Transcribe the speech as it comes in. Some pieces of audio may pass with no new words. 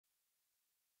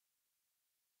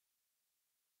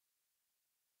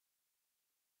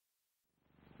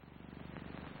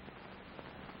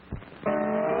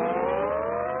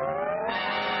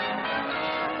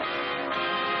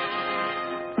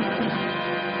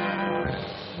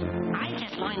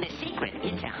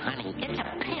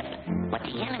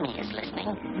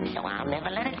so I'll never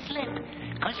let it slip.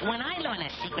 'Cause when I learn a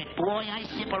secret, boy, I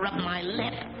zipper up my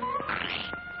lip.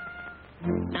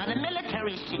 Now, the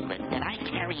military secret that I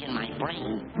carry in my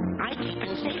brain, I keep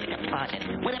in safe deposit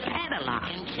with a padlock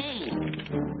and chain.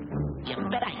 You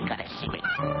bet I got a secret.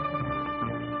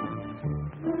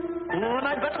 And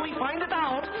I bet we find it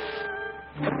out.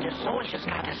 The soldier's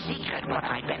got a secret, but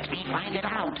I bet we find it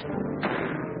out.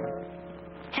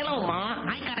 Hello, Ma.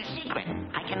 I got a secret.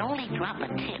 I can only drop a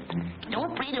tip.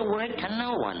 Don't breathe a word to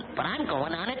no one, but I'm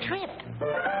going on a trip.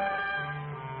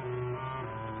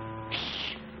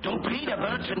 Shh. Don't breathe a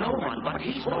word to no one, but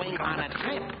he's going on a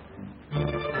trip.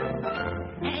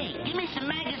 Hey, give me some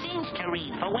magazines to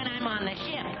read for when I'm on the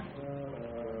ship.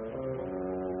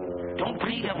 Don't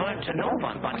breathe a word to no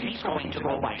one, but he's going to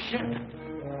go by ship.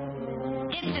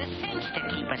 It's a cinch to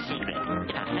keep a secret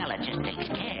if a fella just takes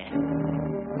care.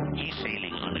 He's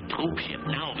sailing on a troop ship.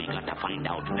 Now we got to find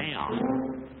out there.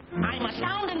 I'm a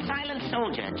sound and silent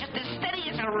soldier, just as steady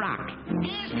as a rock.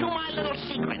 Here's to my little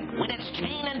secret with its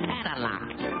chain and padlock.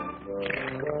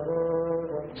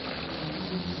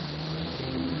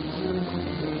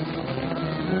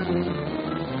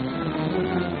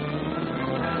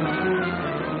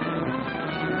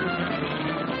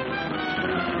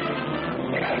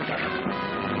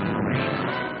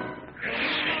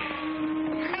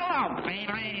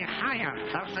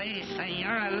 Say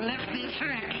you're a nifty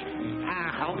trick. I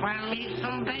hope I'll meet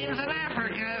some dames in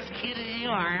Africa as cute as you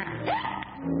are.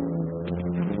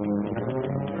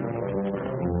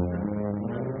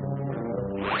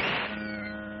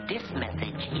 This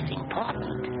message is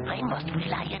important. I must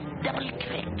rely a double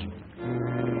quick.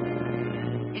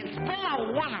 It's been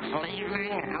a wonderful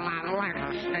evening, and I'd like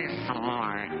to stay some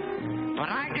more. But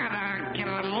I gotta get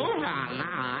a move on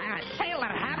now. I sail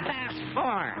at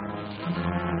 4:30.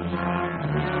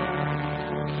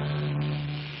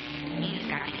 He's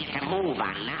got to get a move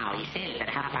on now. He says at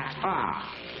 4:30.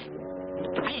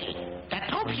 Hey, the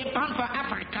troop ship bound for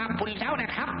Africa pulls out at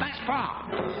 4:30.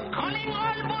 Calling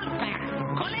all Wolfpack.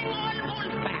 Calling all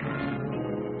Wolfpack.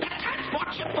 The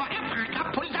transport ship for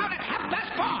Africa pulls out at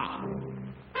 4:30.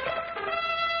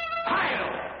 Hail!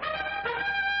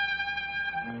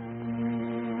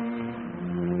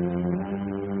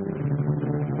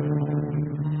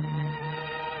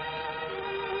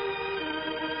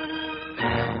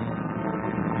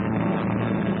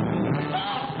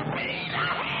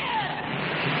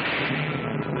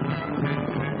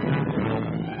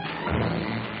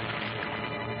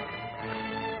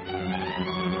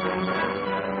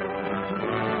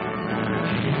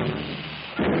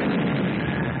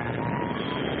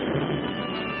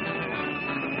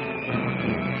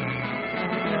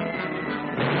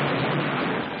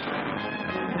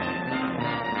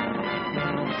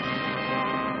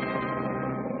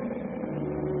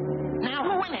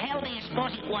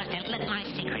 Suppose it was that let my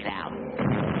secret out.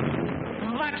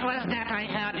 What was that I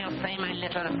heard you say, my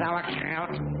little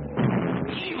sauerkraut?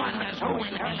 He wonders who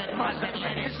in hell it was that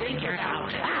let his secret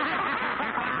out.